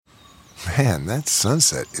Man, that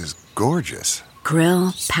sunset is gorgeous.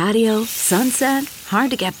 Grill, patio, sunset.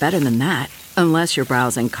 Hard to get better than that. Unless you're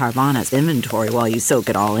browsing Carvana's inventory while you soak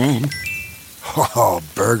it all in. Oh,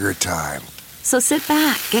 burger time. So sit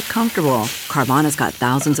back, get comfortable. Carvana's got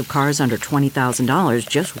thousands of cars under $20,000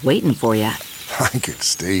 just waiting for you. I could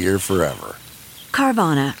stay here forever.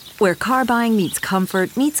 Carvana, where car buying meets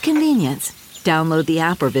comfort meets convenience. Download the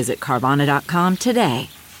app or visit Carvana.com today.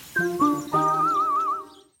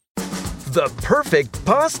 The perfect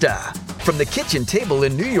pasta. From the kitchen table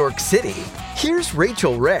in New York City, here's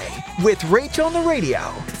Rachel Ray with Rachel on the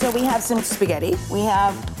Radio. So we have some spaghetti. We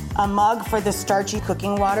have a mug for the starchy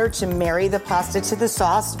cooking water to marry the pasta to the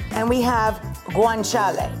sauce. And we have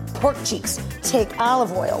guanciale, pork cheeks. Take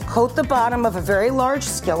olive oil, coat the bottom of a very large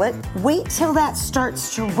skillet. Wait till that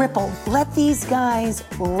starts to ripple. Let these guys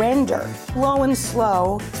render low and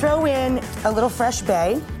slow. Throw in a little fresh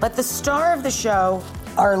bay. But the star of the show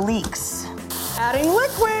are leeks. Adding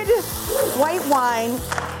liquid, white wine,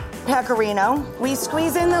 pecorino. We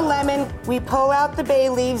squeeze in the lemon. We pull out the bay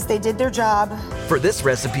leaves. They did their job. For this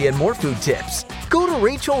recipe and more food tips, go to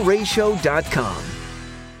RachelRayShow.com.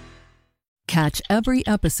 Catch every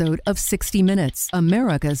episode of 60 Minutes,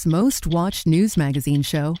 America's most watched news magazine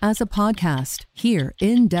show, as a podcast. Hear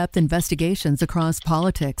in-depth investigations across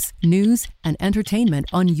politics, news, and entertainment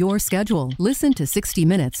on your schedule. Listen to 60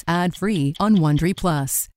 Minutes ad-free on Wondery Plus.